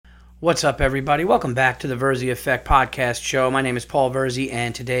What's up, everybody? Welcome back to the Verzi Effect podcast show. My name is Paul Verzi,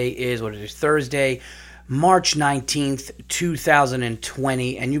 and today is Thursday, March 19th,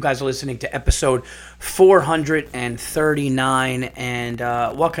 2020, and you guys are listening to episode 439, and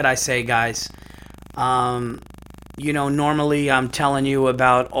what could I say, guys? Normally I'm telling you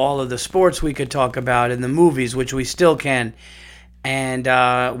about all of the sports we could talk about and the movies, which we still can, and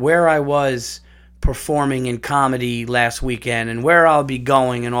where I was performing in comedy last weekend and where I'll be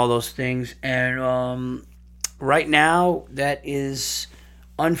going and all those things. And right now, that is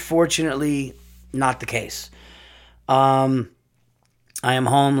unfortunately not the case. I am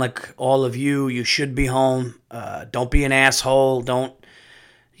home like all of you. You should be home. Don't be an asshole. Don't,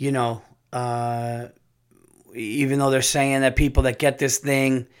 even though they're saying that people that get this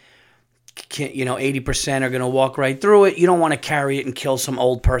thing, 80% are going to walk right through it. You don't want to carry it and kill some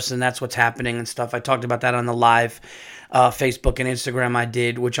old person. That's what's happening and stuff. I talked about that on the live Facebook and Instagram I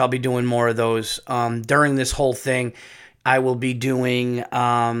did, which I'll be doing more of those. During this whole thing, I will be doing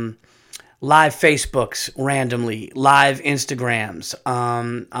live Facebooks randomly, live Instagrams.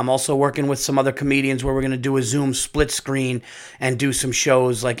 I'm also working with some other comedians where we're going to do a Zoom split screen and do some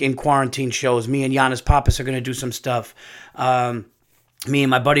shows, like in quarantine shows. Me and Giannis Papas are going to do some stuff. Me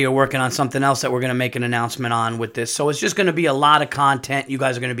and my buddy are working on something else that we're going to make an announcement on with this. So it's just going to be a lot of content you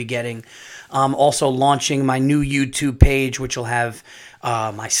guys are going to be getting. Also launching my new YouTube page, which will have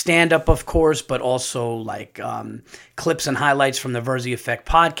my stand-up, of course, but also like clips and highlights from the Verzi Effect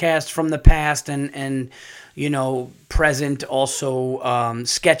podcast from the past and present. Also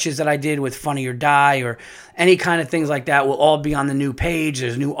sketches that I did with Funny or Die or any kind of things like that will all be on the new page.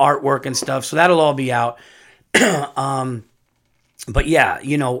 There's new artwork and stuff. So that'll all be out. But yeah,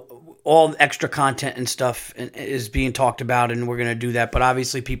 all extra content and stuff is being talked about, and we're going to do that. But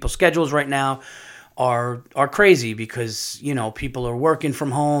obviously, people's schedules right now are crazy because, people are working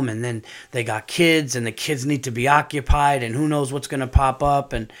from home, and then they got kids, and the kids need to be occupied, and who knows what's going to pop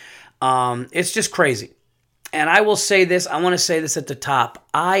up. And it's just crazy. And I will say this. I want to say this at the top.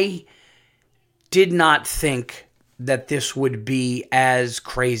 I did not think that this would be as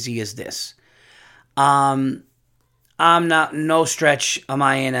crazy as this. By no stretch am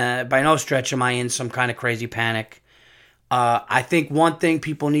I in some kind of crazy panic. I think one thing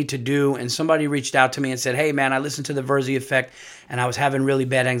people need to do, and somebody reached out to me and said, hey man, I listened to the Verzi Effect and I was having really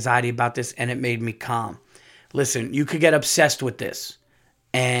bad anxiety about this and it made me calm. Listen, you could get obsessed with this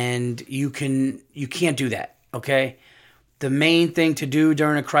and you can't do that, okay? The main thing to do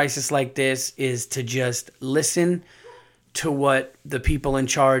during a crisis like this is to just listen to what the people in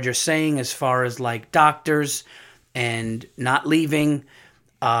charge are saying as far as like doctors and not leaving.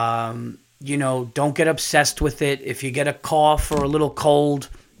 Don't get obsessed with it. If you get a cough or a little cold,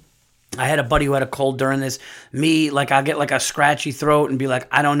 I had a buddy who had a cold during this. I'll get like a scratchy throat and be like,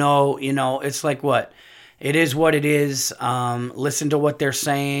 I don't know, it's like what? It is what it is. Listen to what they're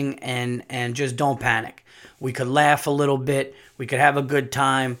saying and just don't panic. We could laugh a little bit. We could have a good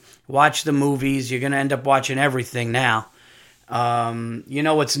time. Watch the movies. You're going to end up watching everything now.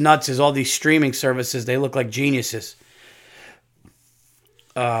 What's nuts is all these streaming services, they look like geniuses.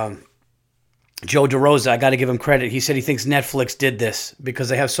 Joe DeRosa, I got to give him credit. He said he thinks Netflix did this because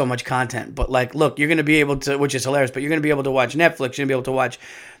they have so much content. But look, you're going to be able to, which is hilarious, but you're going to be able to watch Netflix. You're going to be able to watch,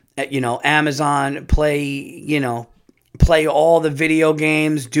 Amazon, play all the video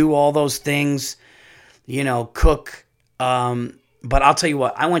games, do all those things, cook. But I'll tell you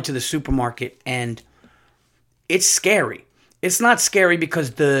what, I went to the supermarket and it's scary. It's not scary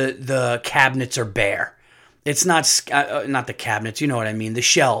because the cabinets are bare. It's not the cabinets, you know what I mean, the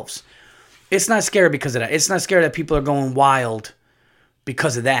shelves. It's not scary because of that. It's not scary that people are going wild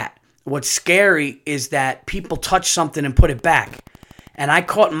because of that. What's scary is that people touch something and put it back. And I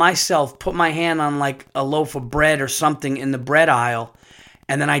caught myself put my hand on like a loaf of bread or something in the bread aisle,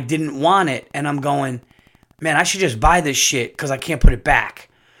 and then I didn't want it, and I'm going, man, I should just buy this shit because I can't put it back.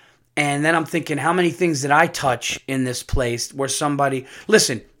 And then I'm thinking, how many things did I touch in this place where somebody...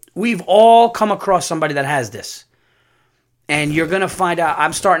 Listen, we've all come across somebody that has this. And you're going to find out...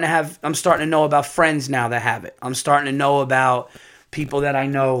 I'm starting to know about friends now that have it. I'm starting to know about people that I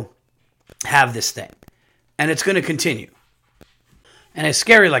know have this thing. And it's going to continue. And it's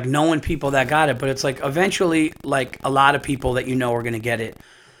scary, like, knowing people that got it. But it's like, eventually, like, a lot of people that are going to get it.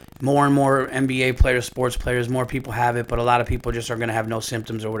 More and more NBA players, sports players, more people have it, but a lot of people just are going to have no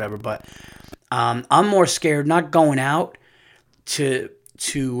symptoms or whatever. But I'm more scared not going out to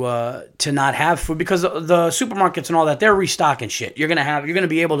not have food because the supermarkets and all that, they're restocking shit. You're going to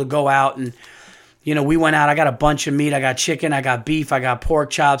be able to go out and, we went out. I got a bunch of meat. I got chicken. I got beef. I got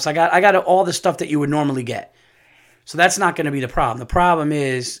pork chops. I got all the stuff that you would normally get. So that's not going to be the problem. The problem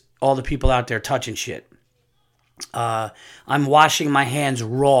is all the people out there touching shit. I'm washing my hands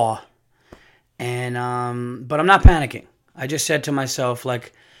raw, and but I'm not panicking. I just said to myself,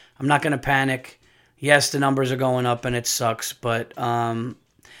 like, I'm not going to panic. Yes, the numbers are going up and it sucks, but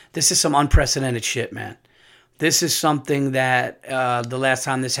this is some unprecedented shit, man. This is something that the last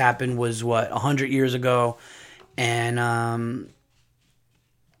time this happened was, 100 years ago, and I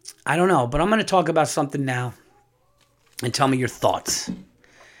don't know, but I'm going to talk about something now, and tell me your thoughts.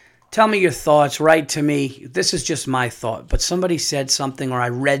 Tell me your thoughts. Write to me. This is just my thought, but somebody said something or I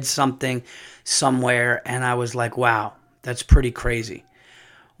read something somewhere and I was like, wow, that's pretty crazy.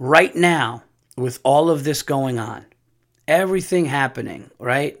 Right now, with all of this going on, everything happening,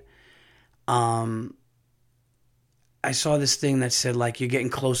 right? I saw this thing that said, like, you're getting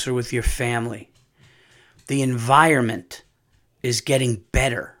closer with your family. The environment is getting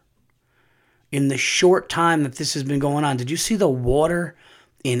better. In the short time that this has been going on, did you see the water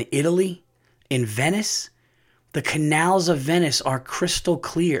in Italy, in Venice? The canals of Venice are crystal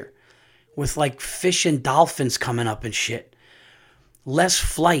clear with like fish and dolphins coming up and shit. Less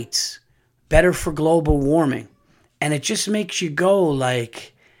flights, better for global warming. And it just makes you go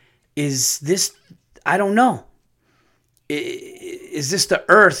like, is this, I don't know. Is this the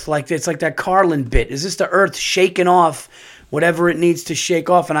earth? Like, it's like that Carlin bit. Is this the earth shaking off whatever it needs to shake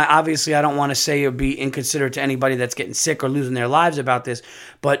off? And I don't want to say or be inconsiderate to anybody that's getting sick or losing their lives about this.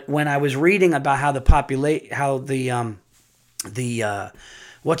 But when I was reading about how the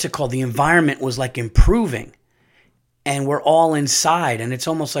the environment was like improving, and we're all inside, and it's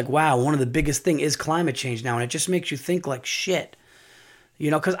almost like, wow, one of the biggest thing is climate change now, and it just makes you think like, shit. You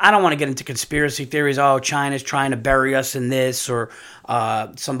know, because I don't want to get into conspiracy theories. Oh, China's trying to bury us in this, or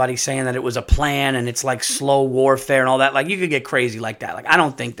somebody saying that it was a plan and it's like slow warfare and all that. Like, you could get crazy like that. Like, I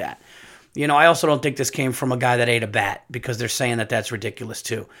don't think that. You know, I also don't think this came from a guy that ate a bat, because they're saying that that's ridiculous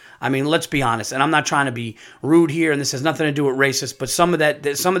too. I mean, let's be honest. And I'm not trying to be rude here, and this has nothing to do with racist, but some of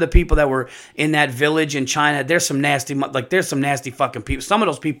the people that were in that village in China, there's some nasty fucking people. Some of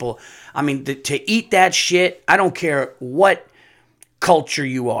those people, I mean, to eat that shit, I don't care what culture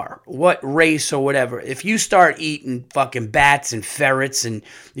you are, what race or whatever. If you start eating fucking bats and ferrets, and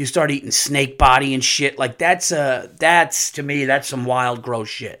you start eating snake body and shit, like, that's to me, that's some wild gross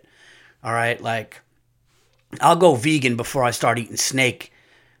shit. All right, like, I'll go vegan before I start eating snake,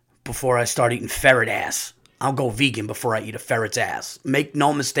 before I start eating ferret ass. I'll go vegan before I eat a ferret's ass. Make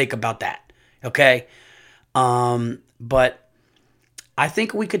no mistake about that. Okay? But I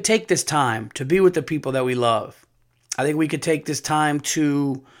think we could take this time to be with the people that we love. I think we could take this time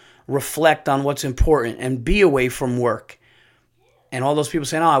to reflect on what's important and be away from work. And all those people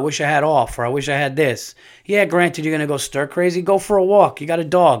saying, oh, I wish I had off, or I wish I had this. Yeah, granted, you're going to go stir crazy. Go for a walk. You got a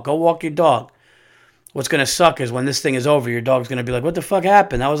dog. Go walk your dog. What's going to suck is when this thing is over, your dog's going to be like, what the fuck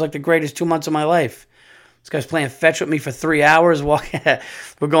happened? That was like the greatest 2 months of my life. This guy's playing fetch with me for 3 hours.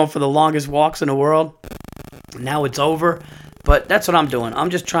 We're going for the longest walks in the world. Now it's over. But that's what I'm doing.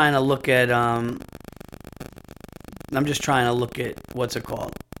 I'm just trying to look at... what's it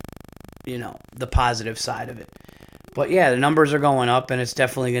called? You know, the positive side of it. But yeah, the numbers are going up, and it's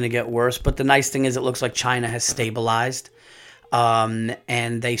definitely going to get worse. But the nice thing is, it looks like China has stabilized, and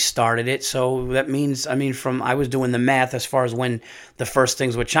they started it. So that means, I was doing the math as far as when the first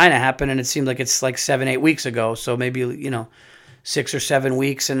things with China happened, and it seemed like it's like 7-8 weeks ago. So maybe, 6 or 7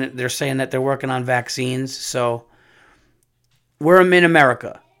 weeks, and they're saying that they're working on vaccines. So we're in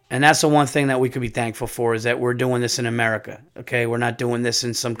America. And that's the one thing that we could be thankful for, is that we're doing this in America, okay? We're not doing this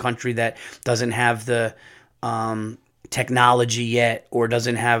in some country that doesn't have the technology yet, or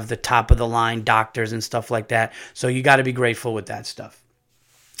doesn't have the top-of-the-line doctors and stuff like that. So you got to be grateful with that stuff.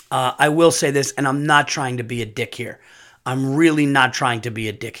 I will say this, and I'm not trying to be a dick here. I'm really not trying to be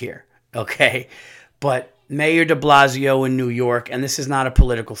a dick here, okay? But Mayor de Blasio in New York, and this is not a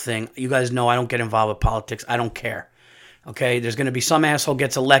political thing. You guys know I don't get involved with politics. I don't care. Okay, there's going to be some asshole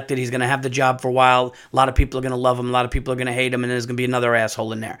gets elected. He's going to have the job for a while. A lot of people are going to love him. A lot of people are going to hate him. And there's going to be another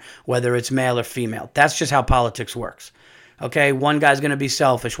asshole in there, whether it's male or female. That's just how politics works. Okay, one guy's going to be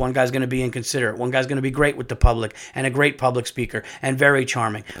selfish. One guy's going to be inconsiderate. One guy's going to be great with the public and a great public speaker and very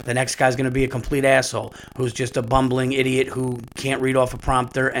charming. The next guy's going to be a complete asshole who's just a bumbling idiot who can't read off a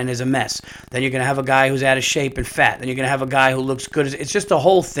prompter and is a mess. Then you're going to have a guy who's out of shape and fat. Then you're going to have a guy who looks good. It's just a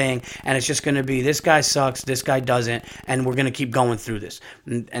whole thing, and it's just going to be, this guy sucks, this guy doesn't, and we're going to keep going through this.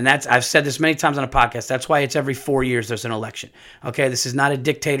 And that's, I've said this many times on a podcast. That's why it's every 4 years there's an election. Okay, this is not a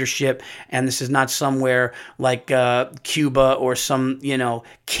dictatorship, and this is not somewhere like Cuba Cuba or some,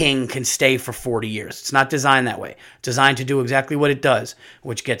 king can stay for 40 years. It's not designed that way. It's designed to do exactly what it does,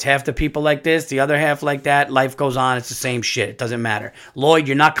 which gets half the people like this, the other half like that. Life goes on. It's the same shit. It doesn't matter. Lloyd,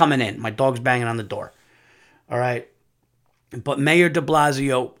 you're not coming in. My dog's banging on the door. All right. But Mayor de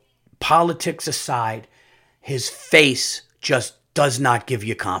Blasio, politics aside, his face just does not give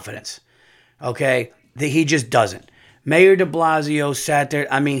you confidence. Okay? He just doesn't. Mayor de Blasio sat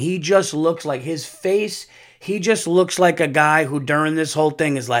there. I mean, he just looks like his face. He just looks like a guy who during this whole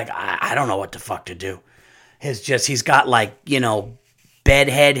thing is like, I don't know what the fuck to do. He's got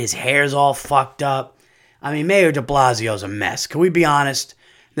bedhead. His hair's all fucked up. I mean, Mayor de Blasio's a mess. Can we be honest?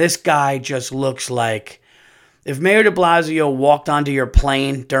 This guy just looks like, if Mayor de Blasio walked onto your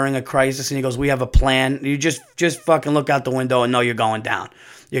plane during a crisis and he goes, we have a plan, you just fucking look out the window and know you're going down.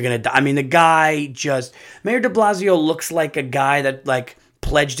 You're going to die. I mean, Mayor de Blasio looks like a guy that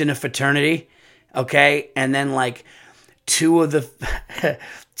pledged in a fraternity. Okay. And then two of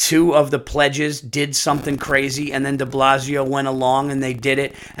the pledges did something crazy. And then de Blasio went along and they did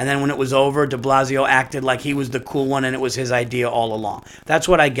it. And then when it was over, de Blasio acted like he was the cool one and it was his idea all along. That's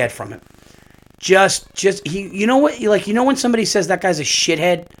what I get from him. You know what? When somebody says that guy's a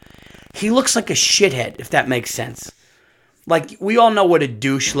shithead, he looks like a shithead, if that makes sense. We all know what a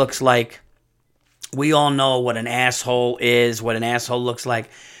douche looks like. We all know what an asshole is, what an asshole looks like.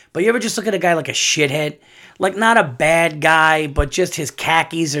 But you ever just look at a guy like a shithead? Not a bad guy, but just his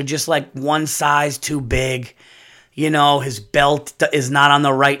khakis are just one size too big. His belt is not on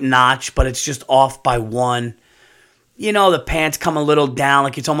the right notch, but it's just off by one. The pants come a little down,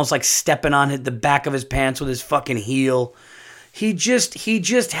 it's almost like stepping on the back of his pants with his fucking heel. He just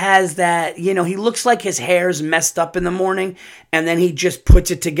has that, he looks like his hair's messed up in the morning and then he just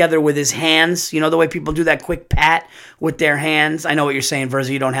puts it together with his hands. The way people do that quick pat with their hands. I know what you're saying,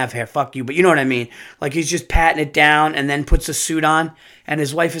 Verzi, you don't have hair, fuck you, but you know what I mean. He's just patting it down and then puts a suit on and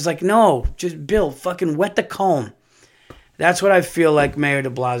his wife is like, no, just Bill, fucking wet the comb. That's what I feel like Mayor de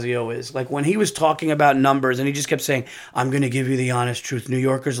Blasio is. When he was talking about numbers and he just kept saying, I'm going to give you the honest truth. New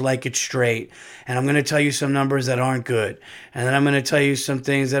Yorkers like it straight. And I'm going to tell you some numbers that aren't good. And then I'm going to tell you some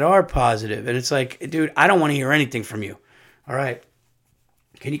things that are positive. And it's like, dude, I don't want to hear anything from you. All right.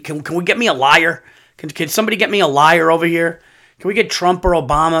 Can we get me a liar? Can somebody get me a liar over here? Can we get Trump or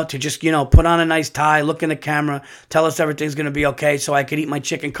Obama to just, put on a nice tie, look in the camera, tell us everything's going to be okay so I could eat my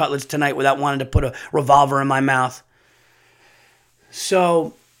chicken cutlets tonight without wanting to put a revolver in my mouth?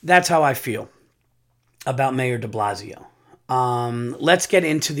 So that's how I feel about Mayor de Blasio. Let's get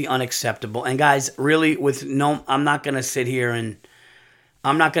into the unacceptable. And guys, really, I'm not going to sit here and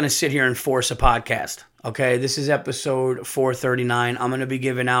force a podcast. Okay, this is episode 439. I'm going to be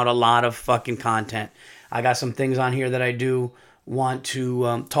giving out a lot of fucking content. I got some things on here that I do want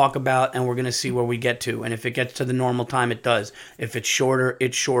to talk about, and we're going to see where we get to. And if it gets to the normal time, it does. If it's shorter,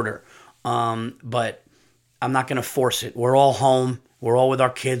 it's shorter. But I'm not going to force it. We're all home. We're all with our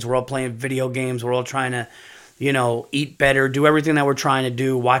kids. We're all playing video games. We're all trying to, eat better, do everything that we're trying to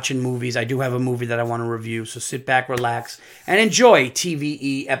do, watching movies. I do have a movie that I want to review. So sit back, relax, and enjoy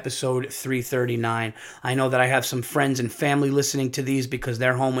TVE episode 339. I know that I have some friends and family listening to these because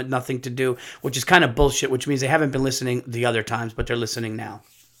they're home with nothing to do, which is kind of bullshit, which means they haven't been listening the other times, but they're listening now.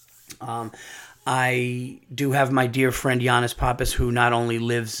 I do have my dear friend Giannis Pappas, who not only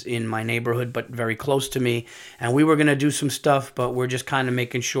lives in my neighborhood, but very close to me. And we were going to do some stuff, but we're just kind of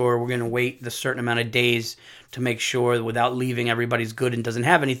making sure we're going to wait the certain amount of days to make sure without leaving everybody's good and doesn't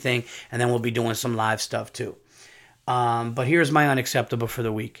have anything. And then we'll be doing some live stuff too. But here's my unacceptable for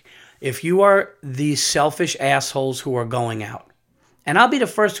the week. If you are these selfish assholes who are going out, and I'll be the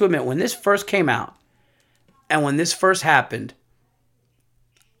first to admit, when this first came out and when this first happened,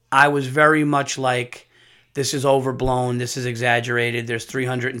 I was very much like, this is overblown, this is exaggerated, there's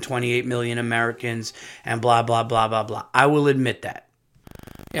 328 million Americans, and blah, blah, blah, blah, blah. I will admit that.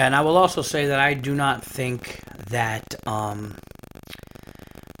 Yeah, and I will also say that I do not think that,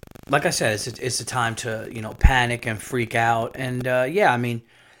 like I said, it's a time to, panic and freak out. And,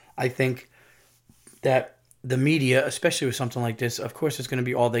 I think that the media, especially with something like this, of course it's going to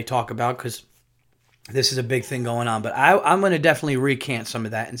be all they talk about because this is a big thing going on. But I'm going to definitely recant some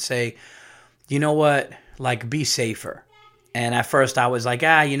of that and say, you know what, be safer. And at first I was like,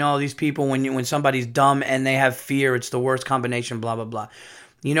 these people, when somebody's dumb and they have fear, it's the worst combination, blah, blah, blah.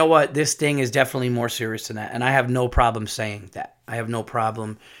 You know what? This thing is definitely more serious than that. And I have no problem saying that. I have no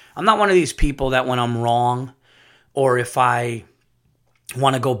problem. I'm not one of these people that when I'm wrong or if I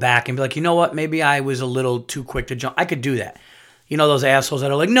want to go back and be like, you know what? Maybe I was a little too quick to jump. I could do that. Those assholes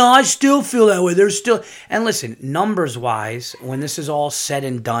that are like, no, I still feel that way. There's still... And listen, numbers-wise, when this is all said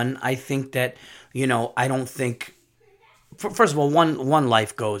and done, I think that, I don't think first of all, one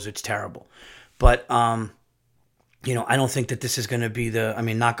life goes, it's terrible. But, you know, I don't think that this is going to be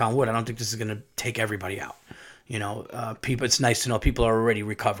knock on wood, I don't think this is going to take everybody out. You know, people, it's nice to know people are already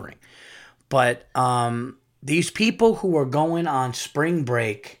recovering. But these people who are going on spring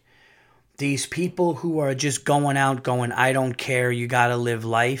break, these people who are just going out, going, I don't care, you got to live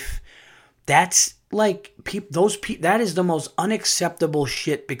life. That's like, that is the most unacceptable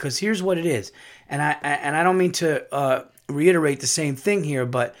shit, because here's what it is. And I don't mean to reiterate the same thing here,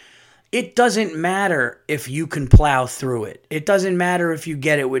 but it doesn't matter if you can plow through it. It doesn't matter if you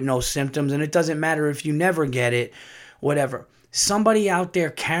get it with no symptoms, and it doesn't matter if you never get it, whatever. Somebody out there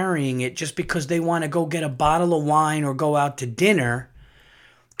carrying it just because they want to go get a bottle of wine or go out to dinner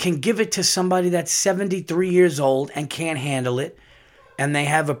can give it to somebody that's 73 years old and can't handle it, and they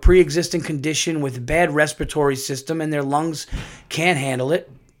have a pre-existing condition with bad respiratory system and their lungs can't handle it,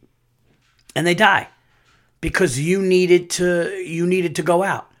 and they die because you needed to go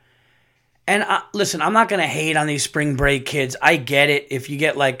out. And listen, I'm not going to hate on these spring break kids. I get it. If you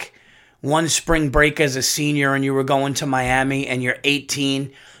get like one spring break as a senior and you were going to Miami and you're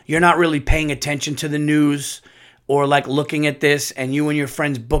 18, you're not really paying attention to the news or like looking at this, and you and your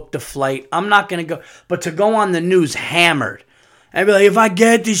friends booked a flight. I'm not going to go. But to go on the news hammered and be like, if I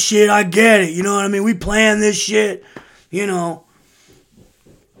get this shit, I get it. You know what I mean? We plan this shit. You know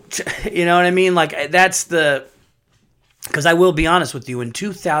what I mean? Like, that's the... Because I will be honest with you, in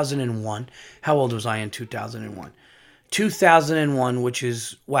 2001, how old was I in 2001? 2001, which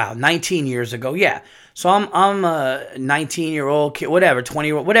is, 19 years ago. Yeah. So I'm a 19-year-old kid, whatever,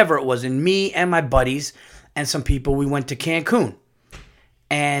 20-year-old, whatever it was. And me and my buddies and some people, we went to Cancun.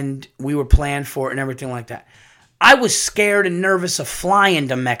 And we were planned for it and everything like that. I was scared and nervous of flying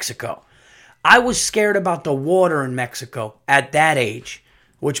to Mexico. I was scared about the water in Mexico at that age.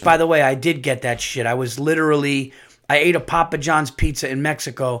 Which, by the way, I did get that shit. I ate a Papa John's pizza in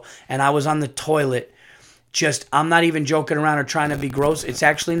Mexico, and I was on the toilet. I'm not even joking around or trying to be gross. It's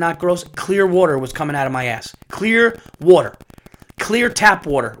actually not gross. Clear water was coming out of my ass. Clear water. Clear tap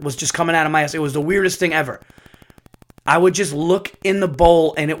water was just coming out of my ass. It was the weirdest thing ever. I would just look in the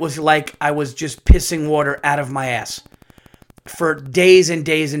bowl, and it was like I was just pissing water out of my ass for days and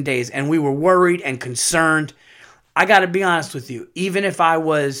days and days. And we were worried and concerned. I got to be honest with you. Even if I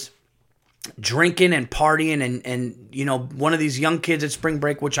was drinking and partying and you know, one of these young kids at spring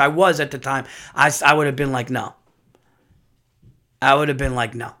break, which I was at the time, I would have been like, no. I would have been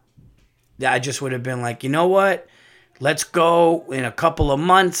like, no. I just would have been like, you know what? Let's go in a couple of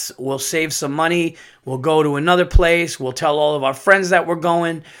months. We'll save some money. We'll go to another place. We'll tell all of our friends that we're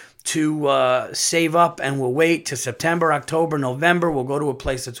going to save up, and we'll wait to September, October, November. We'll go to a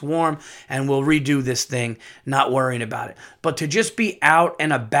place that's warm, and we'll redo this thing, not worrying about it. But to just be out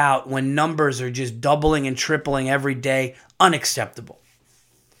and about when numbers are just doubling and tripling every day, unacceptable.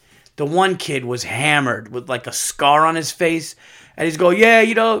 The one kid was hammered with like a scar on his face, and he's going, yeah,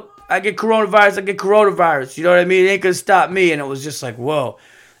 you know, I get coronavirus. You know what I mean? It ain't gonna stop me. And it was just like, whoa.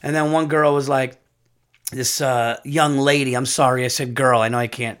 And then one girl was like, this young lady, I'm sorry, I said girl, I know I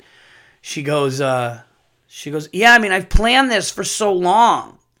can't. She goes, yeah, I mean, I've planned this for so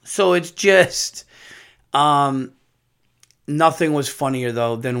long. So it's just, nothing was funnier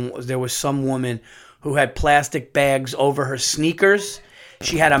though than there was some woman who had plastic bags over her sneakers.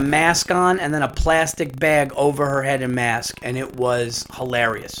 She had a mask on and then a plastic bag over her head and mask, and it was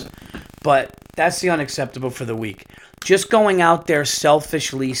hilarious. But that's the unacceptable for the week. Just going out there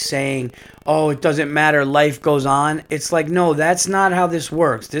selfishly saying, oh, it doesn't matter, life goes on. It's like, no, that's not how this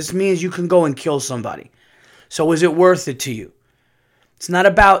works. This means you can go and kill somebody. So is it worth it to you? It's not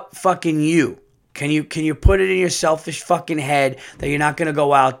about fucking you. Can you put it in your selfish fucking head that you're not going to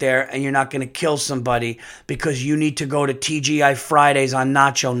go out there and you're not going to kill somebody because you need to go to TGI Fridays on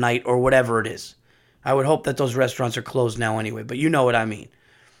Nacho Night or whatever it is? I would hope that those restaurants are closed now anyway, but you know what I mean.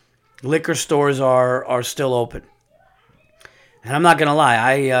 Liquor stores are still open. And I'm not going to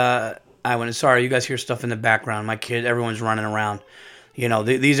lie, sorry, you guys hear stuff in the background. My kid, everyone's running around. You know,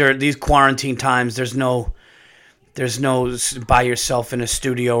 these quarantine times, there's no by yourself in a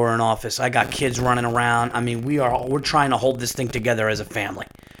studio or an office. I got kids running around. I mean, we're trying to hold this thing together as a family.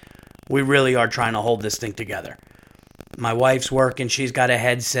 We really are trying to hold this thing together. My wife's working. She's got a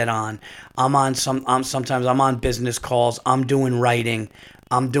headset on. Sometimes I'm on business calls. I'm doing writing.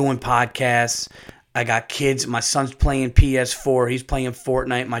 I'm doing podcasts. I got kids. My son's playing PS4. He's playing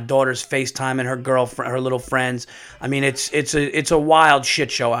Fortnite. My daughter's FaceTiming her girlfriend, her little friends. I mean, it's a wild shit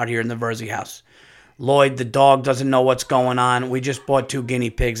show out here in the Verzi house. Lloyd, the dog, doesn't know what's going on. We just bought 2 guinea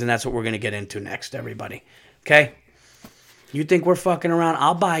pigs, and that's what we're going to get into next, everybody. Okay? You think we're fucking around?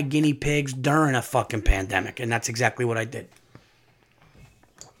 I'll buy guinea pigs during a fucking pandemic. And that's exactly what I did.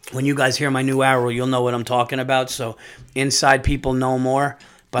 When you guys hear my new arrow, you'll know what I'm talking about. So inside people know more.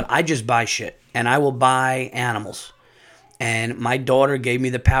 But I just buy shit. And I will buy animals. And my daughter gave me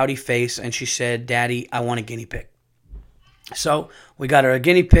the pouty face. And she said, Daddy, I want a guinea pig. So we got her a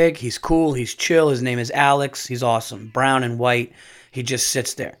guinea pig. He's cool. He's chill. His name is Alex. He's awesome. Brown and white. He just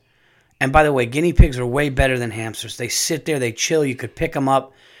sits there. And by the way, guinea pigs are way better than hamsters. They sit there, they chill. You could pick them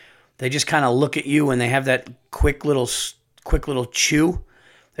up. They just kind of look at you, and they have that quick little chew.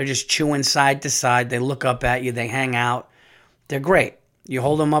 They're just chewing side to side. They look up at you. They hang out. They're great. You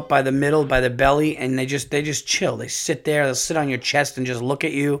hold them up by the middle, by the belly, and they just chill. They sit there. They'll sit on your chest and just look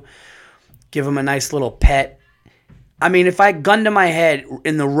at you. Give them a nice little pet. I mean, if I gun to my head,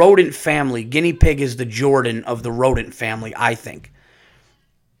 in the rodent family, guinea pig is the Jordan of the rodent family, I think.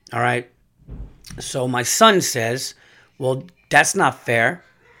 All right? So my son says, well, that's not fair.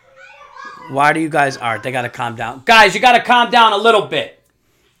 Why do you guys... All right, they got to calm down. Guys, you got to calm down a little bit.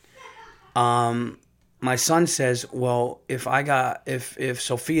 My son says, well, if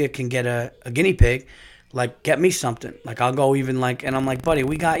Sophia can get a guinea pig, like, get me something. Like, I'll go even, like... And I'm like, buddy,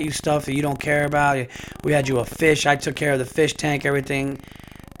 we got you stuff that you don't care about. We had you a fish. I took care of the fish tank, everything.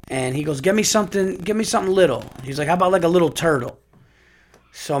 And he goes, get me something little. He's like, how about, like, a little turtle?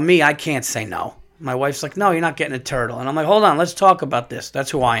 So me, I can't say no. My wife's like, no, you're not getting a turtle. And I'm like, hold on, let's talk about this. That's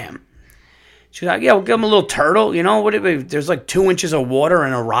who I am. She's like, yeah, we'll give him a little turtle. You know, what? There's like 2 inches of water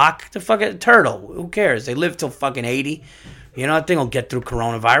in a rock. The fucking turtle. Who cares? They live till fucking 80. You know, that thing will get through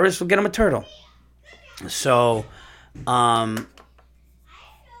coronavirus. We'll get him a turtle. So, hold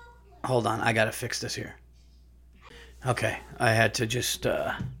on, I gotta fix this here. Okay, I had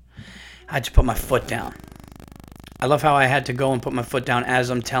to put my foot down. I love how I had to go and put my foot down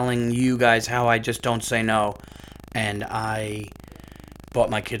as I'm telling you guys how I just don't say no. And I bought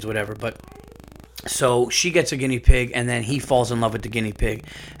my kids whatever. But so she gets a guinea pig, and then he falls in love with the guinea pig.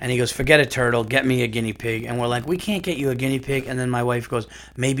 And he goes, forget a turtle, get me a guinea pig. And we're like, we can't get you a guinea pig. And then my wife goes,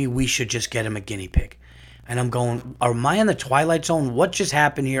 maybe we should just get him a guinea pig. And I'm going, am I in the Twilight Zone? What just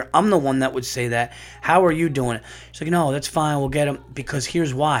happened here? I'm the one that would say that. How are you doing it? She's like, no, that's fine. We'll get him. Because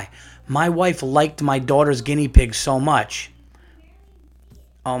here's why. My wife liked my daughter's guinea pig so much.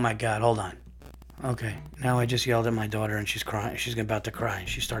 Oh, my God. Hold on. Okay. Now I just yelled at my daughter, and she's crying. She's about to cry.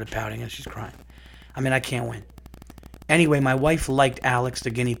 She started pouting, and she's crying. I mean, I can't win. Anyway, my wife liked Alex,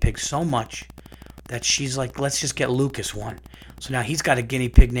 the guinea pig, so much that she's like, let's just get Lucas one. So now he's got a guinea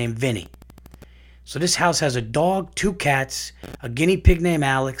pig named Vinny. So this house has a dog, 2 cats, a guinea pig named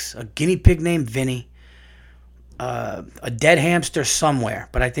Alex, a guinea pig named Vinny, a dead hamster somewhere,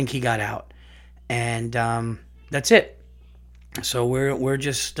 but I think he got out. And that's it. So we're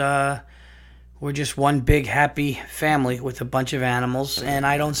just one big happy family with a bunch of animals, and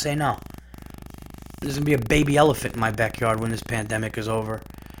I don't say no. There's going to be a baby elephant in my backyard when this pandemic is over.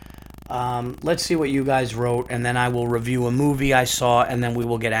 Let's see what you guys wrote, and then I will review a movie I saw, and then we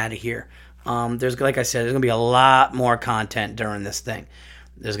will get out of here. Like I said, there's going to be a lot more content during this thing.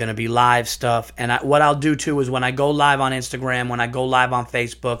 There's going to be live stuff. And what I'll do, too, is when I go live on Instagram, when I go live on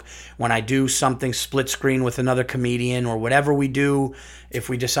Facebook, when I do something split screen with another comedian or whatever we do, if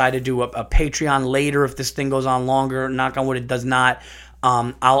we decide to do a Patreon later, if this thing goes on longer, knock on wood, it does not,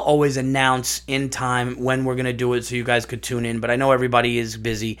 I'll always announce in time when we're going to do it so you guys could tune in. But I know everybody is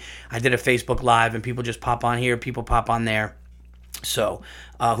busy. I did a Facebook Live, and people just pop on here, people pop on there. So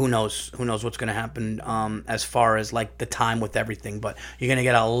who knows what's going to happen as far as like the time with everything, but you're going to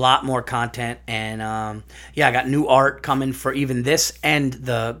get a lot more content. And I got new art coming for even this and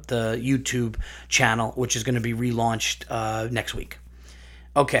the YouTube channel, which is going to be relaunched next week.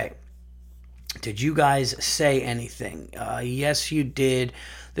 Okay, did you guys say anything? Yes, you did.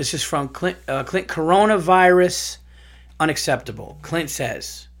 This is from Clint. Coronavirus unacceptable. Clint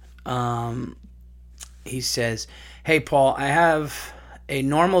says, he says, hey, Paul, I have a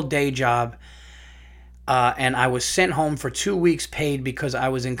normal day job, and I was sent home for 2 weeks paid because I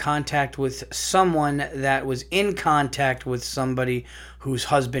was in contact with someone that was in contact with somebody whose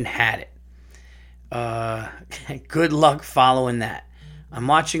husband had it. Good luck following that. I'm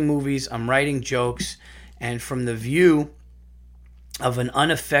watching movies, I'm writing jokes, and from the view of an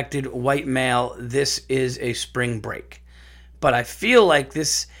unaffected white male, this is a spring break. But I feel like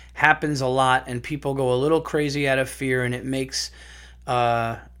this happens a lot, and people go a little crazy out of fear, and it makes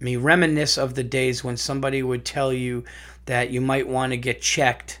me reminisce of the days when somebody would tell you that you might want to get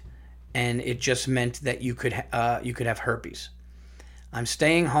checked, and it just meant that you could have herpes. I'm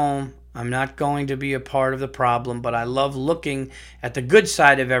staying home. I'm not going to be a part of the problem, but I love looking at the good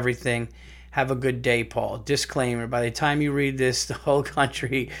side of everything. Have a good day, Paul. Disclaimer, by the time you read this, the whole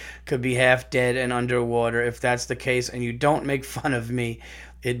country could be half dead and underwater. If that's the case and you don't make fun of me,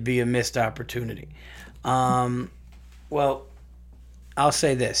 it'd be a missed opportunity. Well, I'll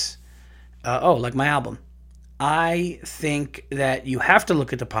say this. Like my album. I think that you have to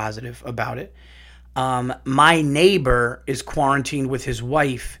look at the positive about it. My neighbor is quarantined with his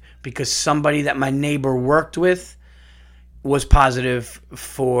wife because somebody that my neighbor worked with was positive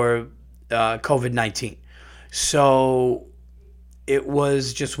for COVID-19. So it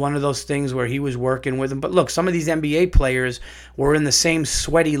was just one of those things where he was working with him. But look, some of these NBA players were in the same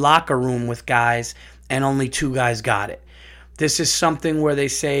sweaty locker room with guys, and only 2 guys got it. This is something where they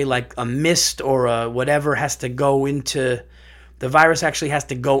say like a mist or a whatever has to go into, the virus actually has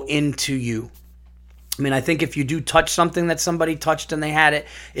to go into you. I mean, I think if you do touch something that somebody touched and they had it,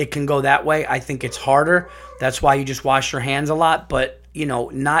 it can go that way. I think it's harder. That's why you just wash your hands a lot. But,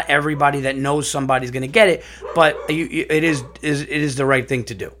 not everybody that knows somebody's going to get it. But it is the right thing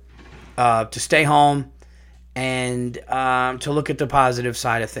to do. To stay home and to look at the positive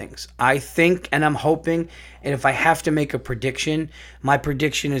side of things. I think, and I'm hoping, and if I have to make a prediction, my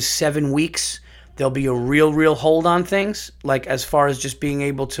prediction is 7 weeks. There'll be a real hold on things, like as far as just being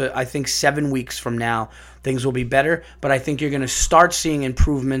able to, I think 7 weeks from now, things will be better. But I think you're going to start seeing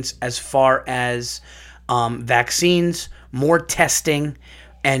improvements as far as vaccines, more testing,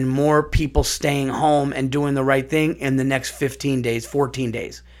 and more people staying home and doing the right thing in the next 15 days, 14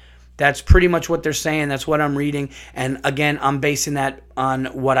 days. That's pretty much what they're saying. That's what I'm reading. And again, I'm basing that on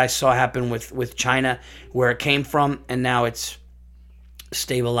what I saw happen with China, where it came from, and now it's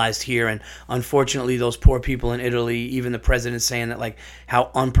stabilized here. And unfortunately, those poor people in Italy, even the president saying that, like,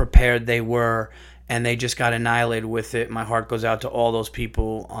 how unprepared they were and they just got annihilated with it. My heart goes out to all those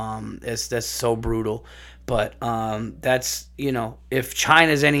people. That's so brutal. But that's, if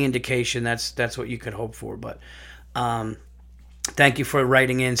China's any indication, that's what you could hope for. But thank you for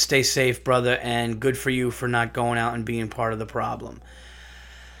writing in. Stay safe, brother, and good for you for not going out and being part of the problem.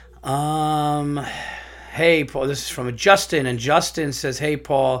 Hey, Paul, this is from Justin, and Justin says, hey,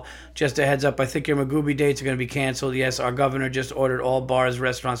 Paul, just a heads up, I think your Magooby dates are going to be canceled. Yes, our governor just ordered all bars,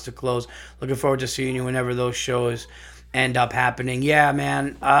 restaurants to close. Looking forward to seeing you whenever those shows end up happening. Yeah,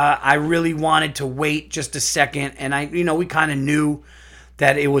 man, I really wanted to wait just a second, and we kind of knew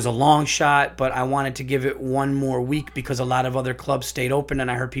that it was a long shot, but I wanted to give it one more week because a lot of other clubs stayed open,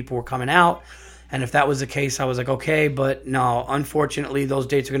 and I heard people were coming out. And if that was the case, I was like, okay, but no, unfortunately, those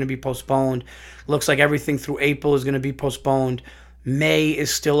dates are going to be postponed. Looks like everything through April is going to be postponed. May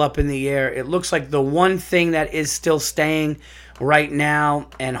is still up in the air. It looks like the one thing that is still staying right now,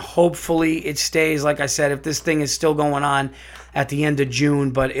 and hopefully it stays, like I said, if this thing is still going on at the end of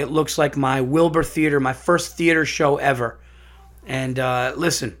June, but it looks like my Wilbur Theater, my first theater show ever. And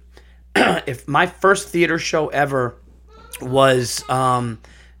listen, if my first theater show ever was...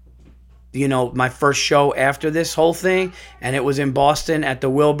 my first show after this whole thing, and it was in Boston at the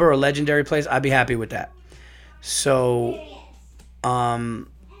Wilbur, a legendary place, I'd be happy with that. So,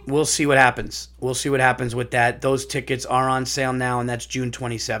 we'll see what happens. We'll see what happens with that. Those tickets are on sale now, and that's June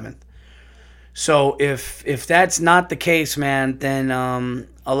 27th. So, if that's not the case, man, then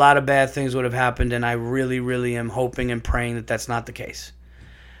a lot of bad things would have happened, and I really, really am hoping and praying that that's not the case.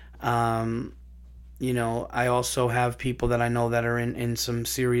 I also have people that I know that are in some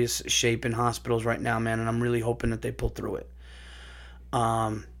serious shape in hospitals right now, man, and I'm really hoping that they pull through it.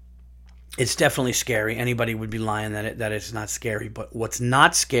 It's definitely scary. Anybody would be lying that it's not scary. But what's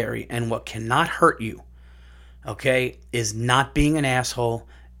not scary and what cannot hurt you, okay, is not being an asshole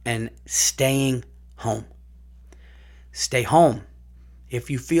and staying home. Stay home.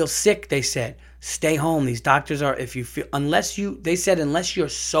 If you feel sick, they said, stay home. These doctors are, unless you're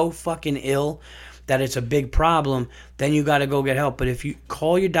so fucking ill that it's a big problem, then you got to go get help. But if you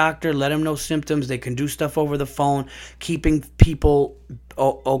call your doctor, let them know symptoms, they can do stuff over the phone, keeping people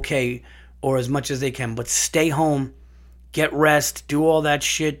okay, or as much as they can. But stay home, get rest, do all that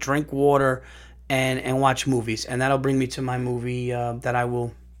shit, drink water, and watch movies. And that'll bring me to my movie that I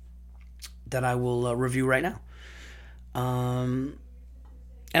will review right now.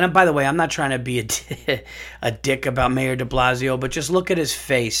 And by the way, I'm not trying to be a dick about Mayor de Blasio, but just look at his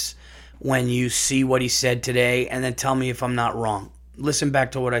face when you see what he said today, and then tell me if I'm not wrong. Listen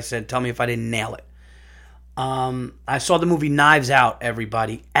back to what I said. Tell me if I didn't nail it. I saw the movie Knives Out,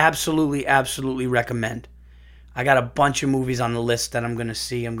 everybody. Absolutely, absolutely recommend. I got a bunch of movies on the list that I'm going to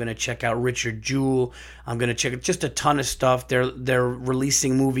see. I'm going to check out Richard Jewell. I'm going to check just a ton of stuff. They're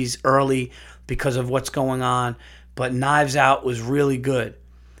releasing movies early because of what's going on. But Knives Out was really good.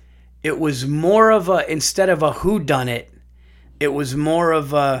 It was more of instead of a whodunit, it was more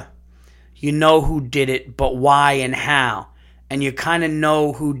of a... you know who did it, but why and how. And you kind of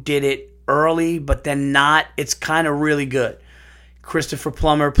know who did it early, but then not. It's kind of really good. Christopher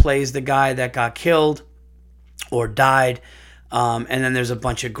Plummer plays the guy that got killed or died. And then there's a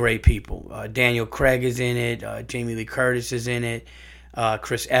bunch of great people. Daniel Craig is in it. Jamie Lee Curtis is in it.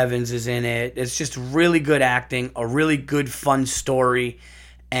 Chris Evans is in it. It's just really good acting, a really good, fun story.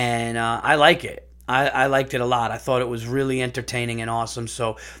 And I like it. I liked it a lot. I thought it was really entertaining and awesome.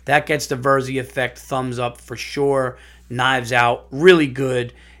 So that gets the Verzi Effect thumbs up for sure. Knives Out, really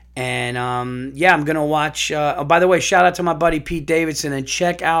good. And yeah, I'm going to watch. By the way, shout out to my buddy Pete Davidson, and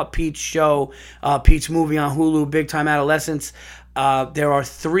check out Pete's show, Pete's movie on Hulu, Big Time Adolescence. There are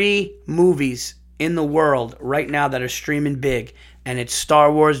 3 movies in the world right now that are streaming big. And it's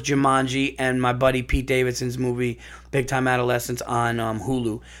Star Wars, Jumanji, and my buddy Pete Davidson's movie, Big Time Adolescence, on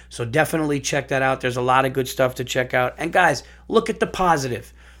Hulu. So definitely check that out. There's a lot of good stuff to check out. And guys, look at the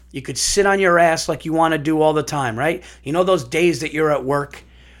positive. You could sit on your ass like you want to do all the time, right? You know those days that you're at work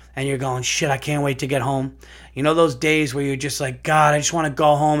and you're going, shit, I can't wait to get home. You know those days where you're just like, God, I just want to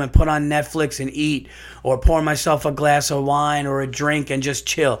go home and put on Netflix and eat, or pour myself a glass of wine or a drink and just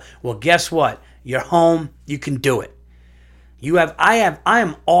chill. Well, guess what? You're home. You can do it. I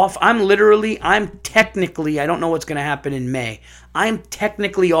am off. I'm technically, I don't know what's going to happen in May. I'm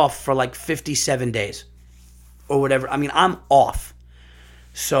technically off for like 57 days or whatever. I mean, I'm off.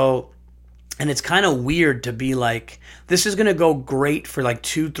 So, and it's kind of weird to be like, this is going to go great for like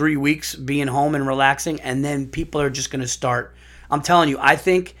 2-3 weeks being home and relaxing. And then people are just going to start. I'm telling you, I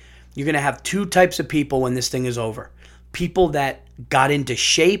think you're going to have 2 types of people when this thing is over. People that got into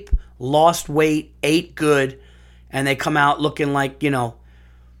shape, lost weight, ate good, and they come out looking like,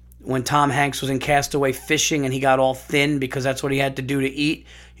 when Tom Hanks was in Castaway fishing and he got all thin because that's what he had to do to eat.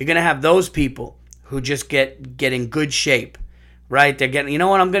 You're going to have those people who just get in good shape, right? They're getting, you know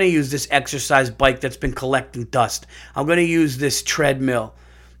what, I'm going to use this exercise bike that's been collecting dust. I'm going to use this treadmill.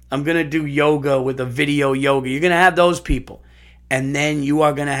 I'm going to do yoga with a video yoga. You're going to have those people. And then you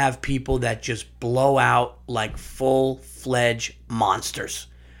are going to have people that just blow out like full-fledged monsters.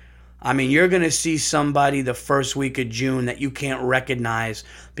 I mean, you're going to see somebody the first week of June that you can't recognize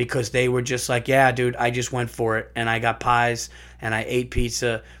because they were just like, yeah, dude, I just went for it. And I got pies and I ate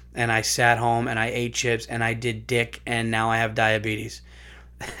pizza and I sat home and I ate chips and I did dick and now I have diabetes.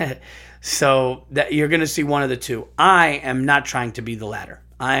 So that you're going to see one of the two. I am not trying to be the latter.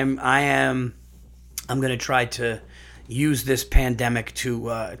 I'm going to try to use this pandemic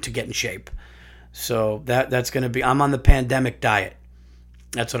to get in shape. So that's going to be, I'm on the pandemic diet.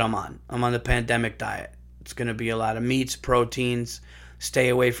 That's what I'm on. I'm on the pandemic diet. It's going to be a lot of meats, proteins, stay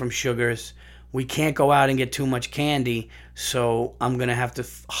away from sugars. We can't go out and get too much candy, so I'm going to have to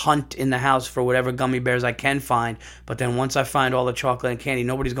hunt in the house for whatever gummy bears I can find. But then once I find all the chocolate and candy,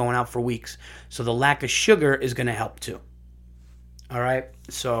 nobody's going out for weeks. So the lack of sugar is going to help too. All right?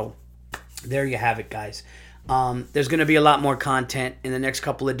 So there you have it, guys. There's going to be a lot more content in the next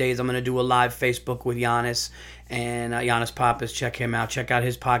couple of days. I'm going to do a live Facebook with Giannis and Giannis Papas. Check him out. Check out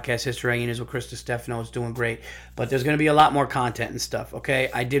his podcast, History Hyenas with Chris Stefano. It's doing great. But there's going to be a lot more content and stuff, okay?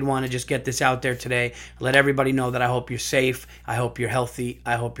 I did want to just get this out there today. Let everybody know that I hope you're safe. I hope you're healthy.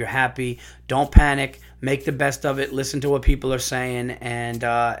 I hope you're happy. Don't panic. Make the best of it. Listen to what people are saying, and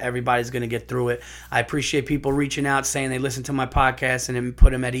everybody's going to get through it. I appreciate people reaching out saying they listened to my podcast and it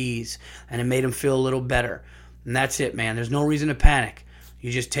put them at ease and it made them feel a little better. And that's it, man. There's no reason to panic.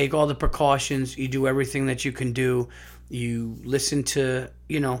 You just take all the precautions. You do everything that you can do. You listen to,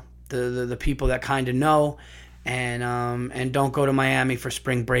 the people that kind of know, and don't go to Miami for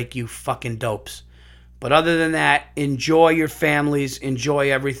spring break, you fucking dopes. But other than that, enjoy your families.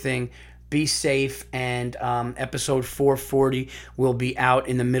 Enjoy everything. Be safe. And episode 440 will be out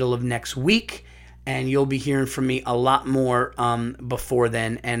in the middle of next week. And you'll be hearing from me a lot more before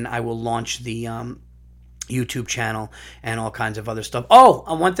then. And I will launch the YouTube channel and all kinds of other stuff.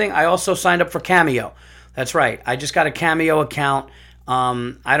 Oh, one thing, I also signed up for Cameo. That's right. I just got a Cameo account.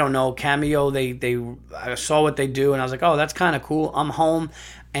 I don't know, Cameo, I saw what they do and I was like, oh, that's kind of cool. I'm home.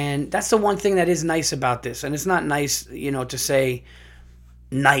 And that's the one thing that is nice about this. And it's not nice, to say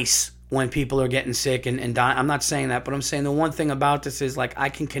nice when people are getting sick and dying. I'm not saying that, but I'm saying the one thing about this is like I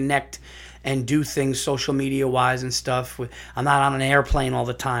can connect and do things social media wise and stuff. I'm not on an airplane all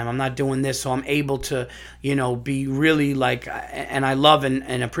the time. I'm not doing this. So I'm able to, be really like, and I love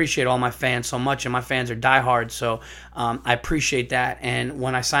and appreciate all my fans so much. And my fans are diehard. So I appreciate that. And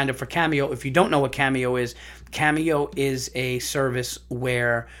when I signed up for Cameo, if you don't know what Cameo is a service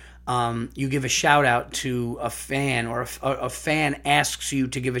where you give a shout out to a fan, or a fan asks you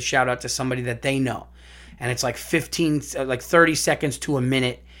to give a shout out to somebody that they know. And it's like 30 seconds to a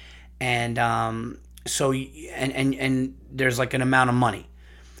minute. and and there's like an amount of money.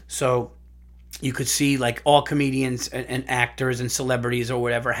 So you could see like all comedians and actors and celebrities or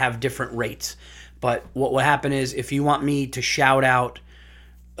whatever have different rates. But what will happen is if you want me to shout out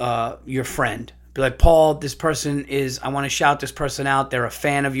your friend, be like, Paul, this person is, I want to shout this person out. They're a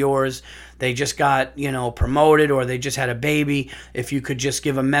fan of yours. They just got, promoted, or they just had a baby. If you could just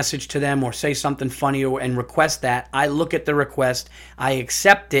give a message to them or say something funny and request that, I look at the request, I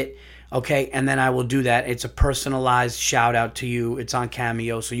accept it. Okay, and then I will do that. It's a personalized shout out to you. It's on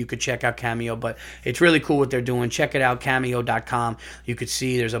Cameo, so you could check out Cameo. But it's really cool what they're doing. Check it out, cameo.com. You could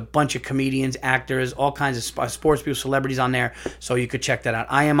see there's a bunch of comedians, actors, all kinds of sports people, celebrities on there. So you could check that out.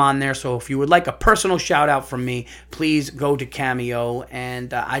 I am on there, so if you would like a personal shout out from me, please go to Cameo.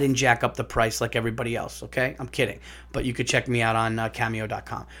 And I didn't jack up the price like everybody else, okay? I'm kidding. But you could check me out on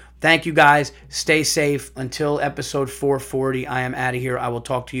cameo.com. Thank you guys. Stay safe. Until episode 440, I am out of here. I will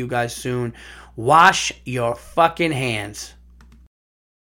talk to you guys soon. Wash your fucking hands.